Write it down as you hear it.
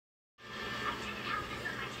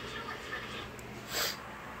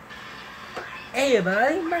Hey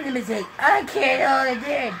everybody, my name is Jake. I can't hold it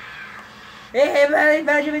in. Hey everybody,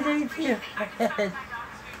 my name is Jake too.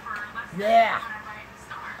 Yeah.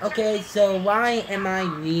 Okay, so why am I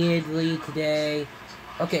weirdly today?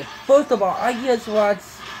 Okay, first of all, I just watched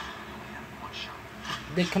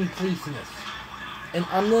The Completionist. And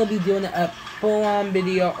I'm gonna be doing a full-on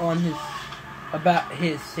video on about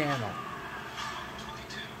his channel.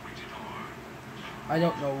 I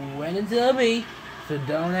don't know when it's gonna be, so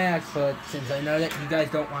don't ask for it, since I know that you guys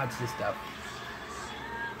don't watch this stuff.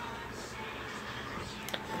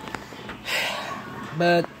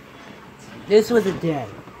 But this was a day.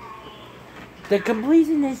 The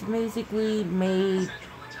Completionist basically made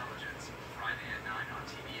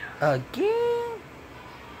again.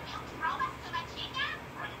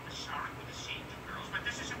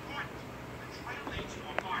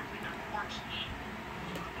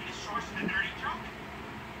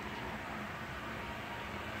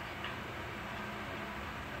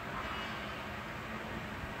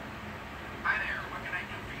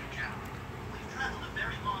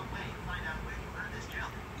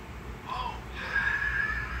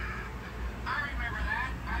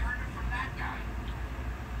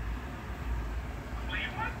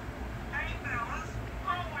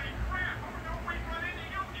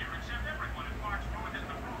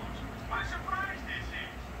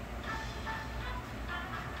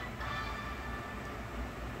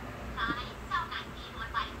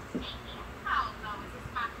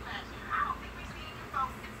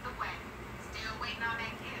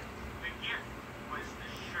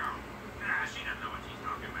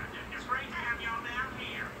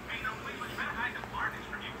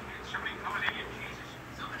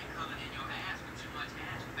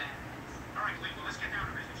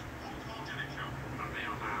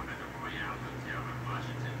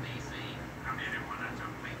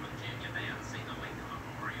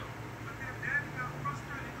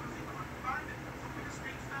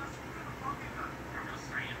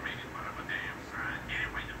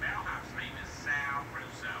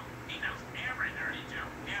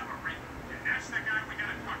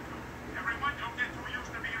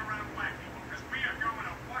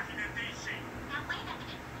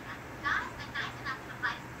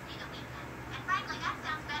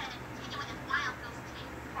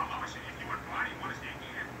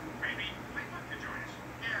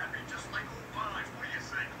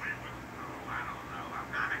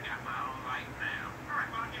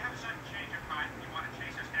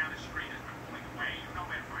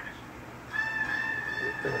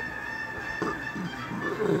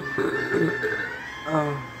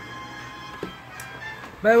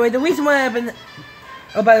 By the way, the reason why happened.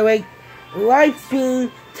 Oh, by the way, live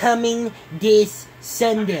stream coming this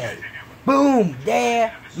Sunday. Boom!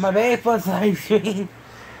 There, my very first live stream.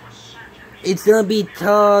 It's gonna be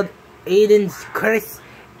called Aiden's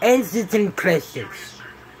Instant Questions.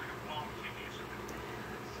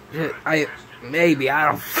 I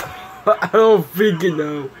don't think you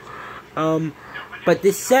know. But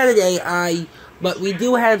this Saturday, I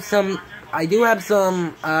do have some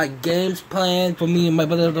games planned for me and my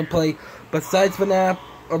brother to play. Besides FNAF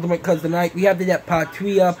Ultimate Custom Night, we have to get part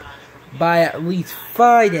 3 up by at least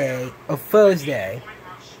Friday or Thursday.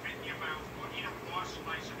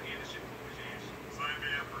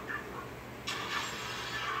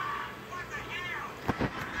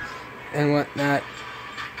 And whatnot.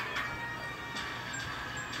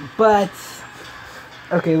 But,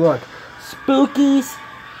 okay, look. Spooky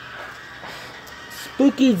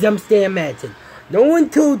Jumpscare Mansion. No one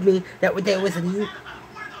told me that there was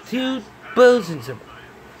two versions of it.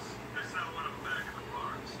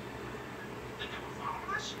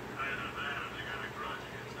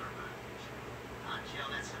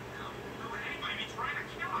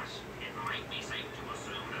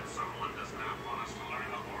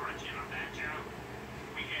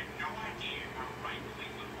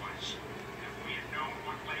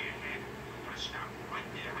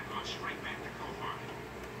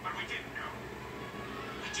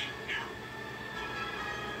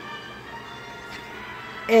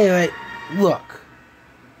 Anyway, look.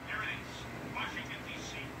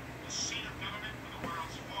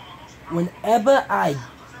 Whenever I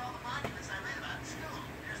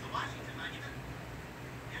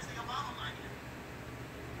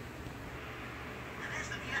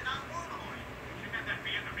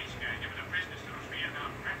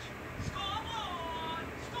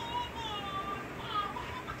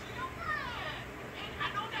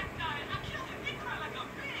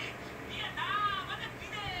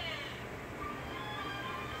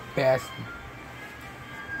best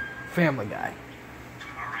Family Guy.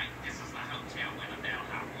 Alright, this is the hotel where the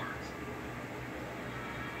bellhop works.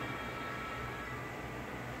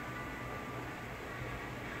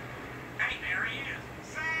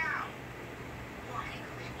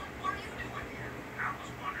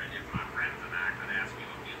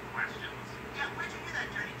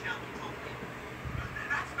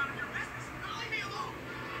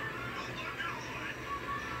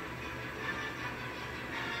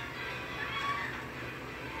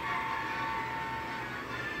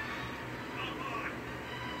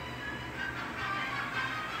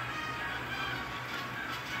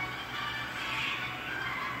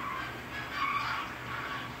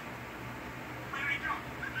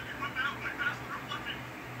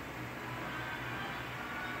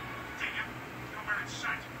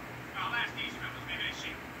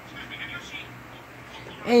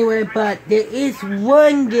 Anyway, but there is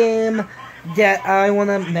one game that I want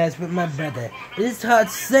to mess with my brother. It is called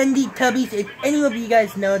Sunday Tubbies. If any of you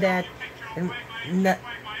guys know that, and not,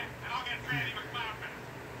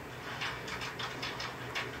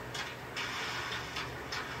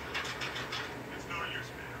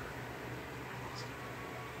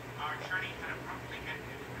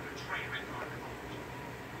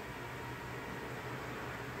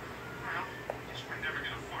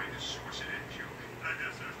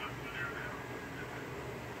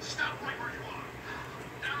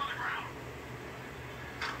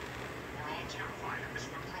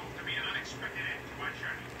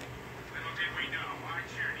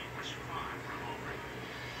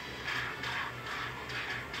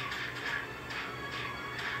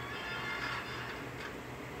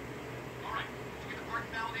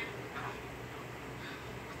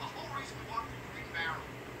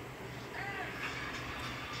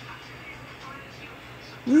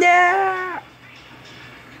 no!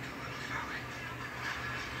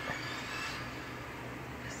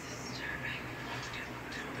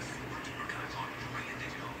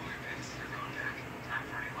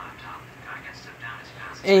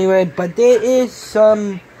 Anyway, but there is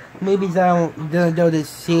some movies I don't know to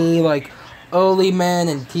see, like Early Man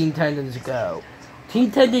and Teen Titans Go.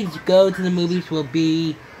 Teen Titans Go to the movies will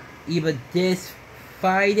be either this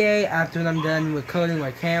Friday after I'm done recording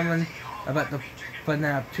with Cameron about the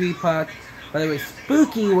FNAF 3 part. By the way,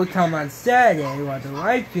 Spooky will come on Saturday, while the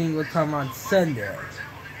live stream will come on Sunday.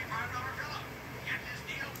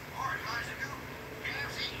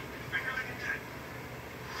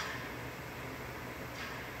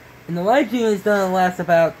 And the live stream is gonna last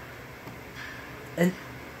about an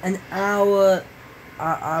hour,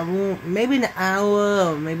 maybe an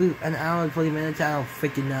hour, or maybe an hour and 40 minutes, I don't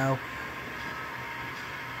freaking know.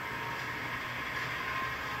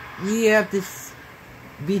 You have to,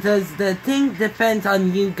 because the thing depends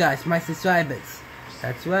on you guys, my subscribers.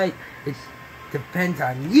 That's right, it depends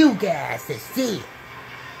on you guys to see it.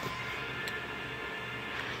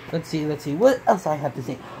 Let's see, what else I have to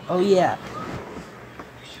say? Oh yeah.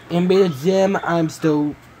 In Beta Gym, I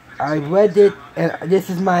read it, and this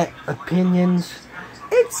is my opinions.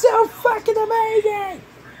 It's so fucking amazing!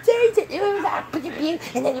 Jesus, it was like,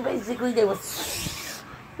 and then basically they was,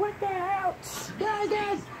 what the hell?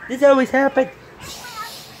 God, this always happened.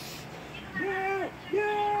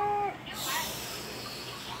 Yeah.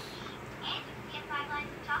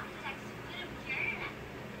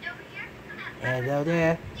 Hello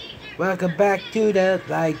there. Welcome back to the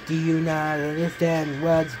light. Do you not understand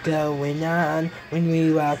what's going on? When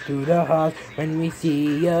we walk through the halls, when we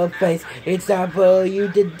see your face, it's time for you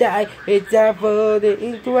to die. It's time for the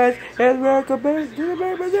ink to us. And welcome back to the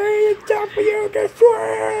memory. It's time for you to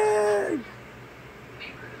swing.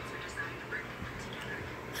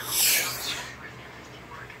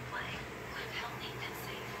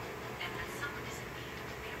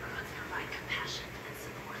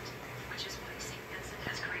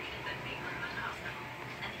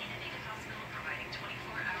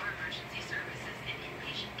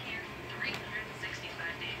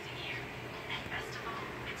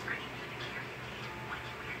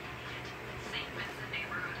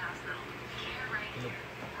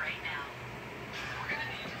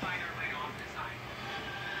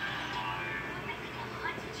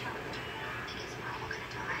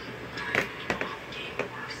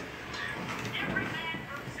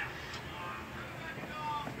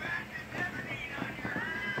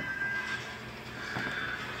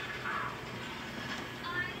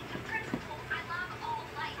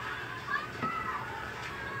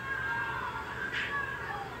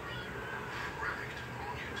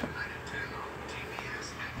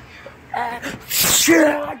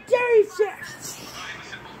 Jesus!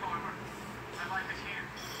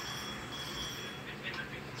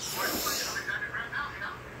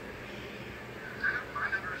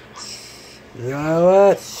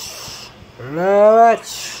 Lower,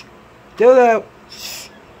 do that.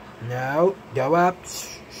 No, go up.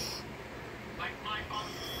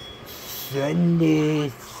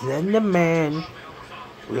 Slenderman,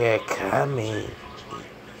 we're coming.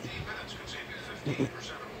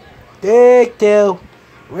 Take two.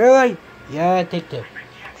 Really? Yeah, take two.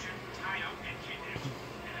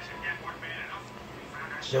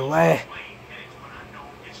 The way.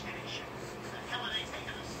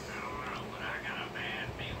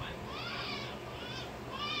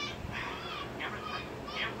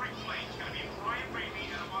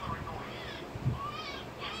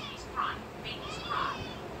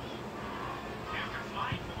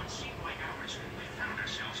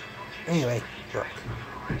 Anyway. Look.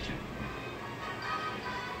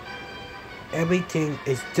 Everything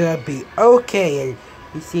is gonna be okay, and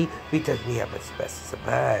you see, because we have a special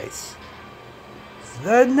surprise.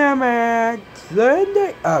 Slenderman!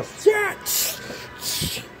 Slender! Oh, shit!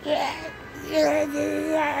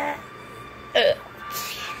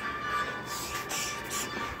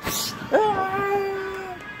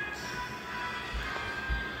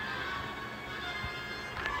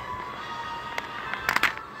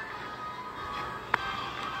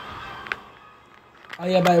 Oh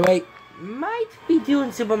yeah, by the way, might be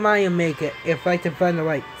doing Super Mario Maker if I can find the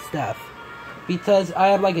right stuff. Because I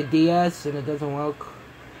have like a DS and it doesn't work.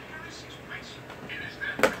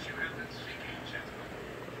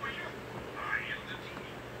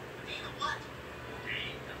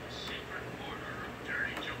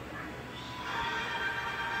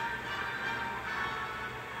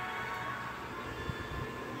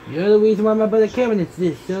 You're the reason why my brother Kevin is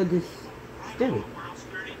this so this stupid.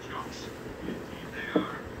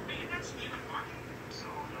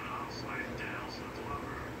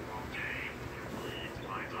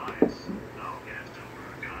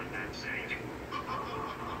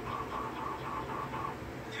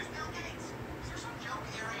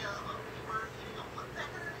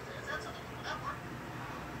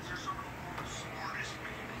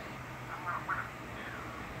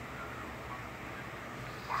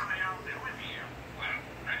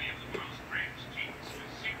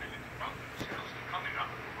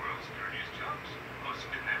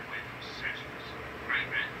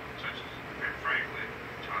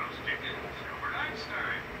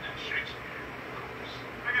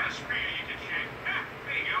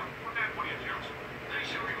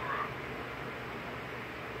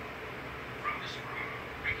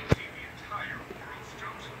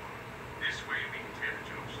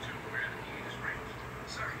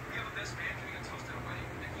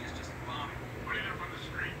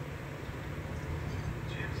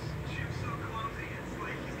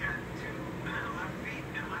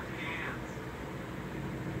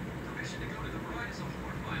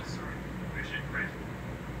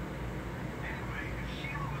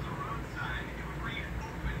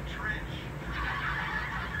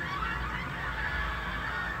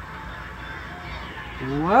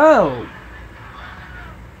 Whoa!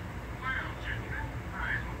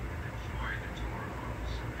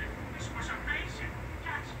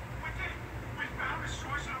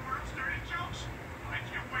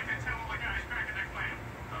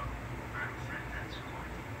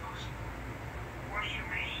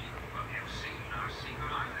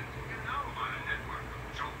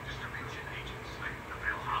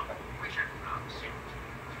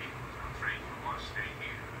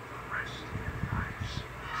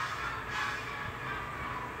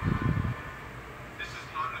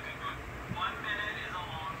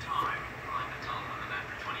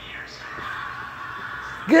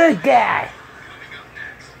 Good guy!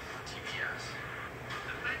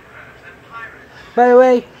 By the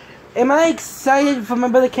way, am I excited for my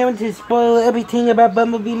brother Cameron to spoil everything about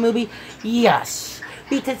Bumblebee movie? Yes,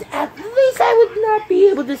 because at least I would not be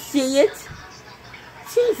able to see it.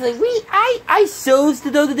 Seriously, I chose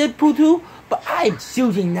to go to Deadpool 2, but I'm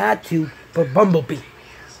choosing not to for Bumblebee.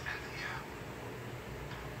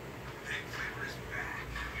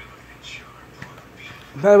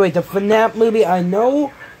 By the way, the FNAF movie, I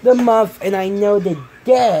know the month and I know the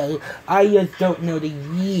day, I just don't know the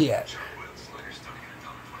year.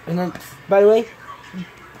 And then, by the way,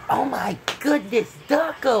 oh my goodness,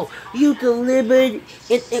 Daco, you delivered,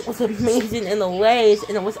 it was amazing in the ways,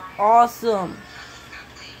 and it was awesome.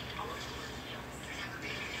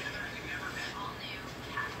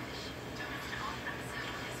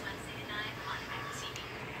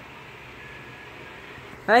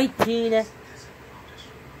 Hi Tina.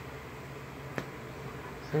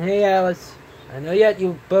 And hey Alice, I know yet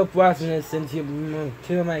you both watching this since you're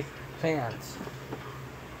two of my fans.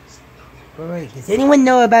 But wait, does anyone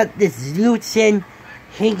know about this Lucien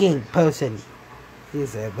Higging person?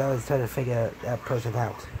 Yes, I was trying to figure that person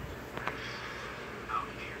out.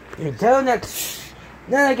 You're telling that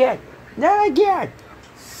not again! Not again!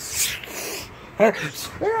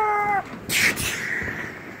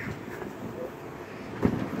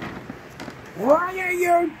 Why are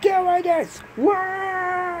you doing this?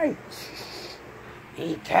 Why?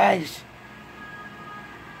 Because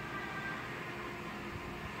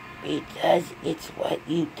it's what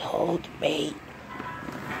you told me.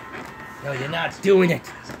 No, you're not doing it.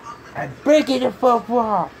 I'm breaking the fourth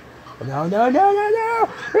wall. No, no, no, no, no.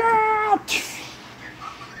 Ah!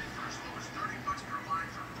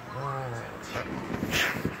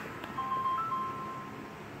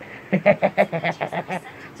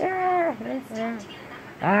 I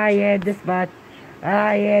am the spot.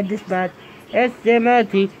 I am the spot.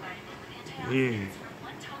 SMT.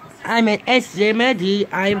 I'm an SMT.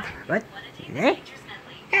 I'm what? Eh?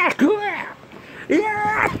 Ah, cool.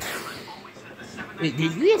 Yeah. Wait,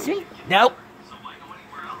 did you miss me? Nope.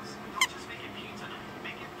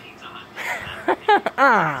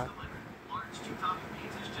 Ah.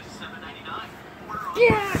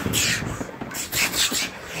 Yeah.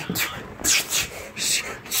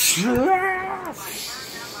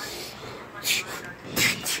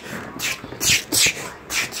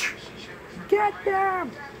 Get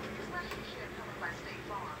them!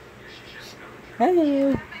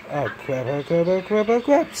 Hello! Oh crap, oh crap, oh crap, oh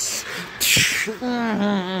crap!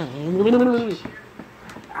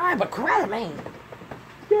 I'm a crap man!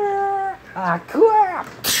 Yeah! Ah crap!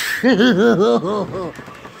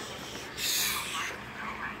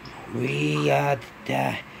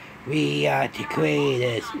 We are the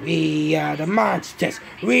creators. We are the monsters.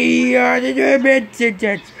 We are the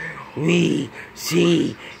dimensions. We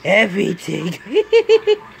see everything.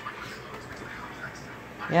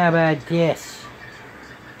 How about this?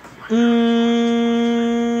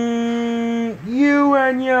 You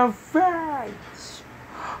and your friends.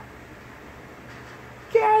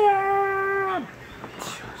 Get up!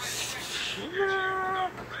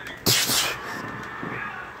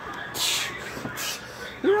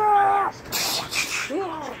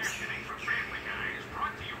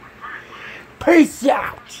 Peace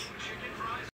out!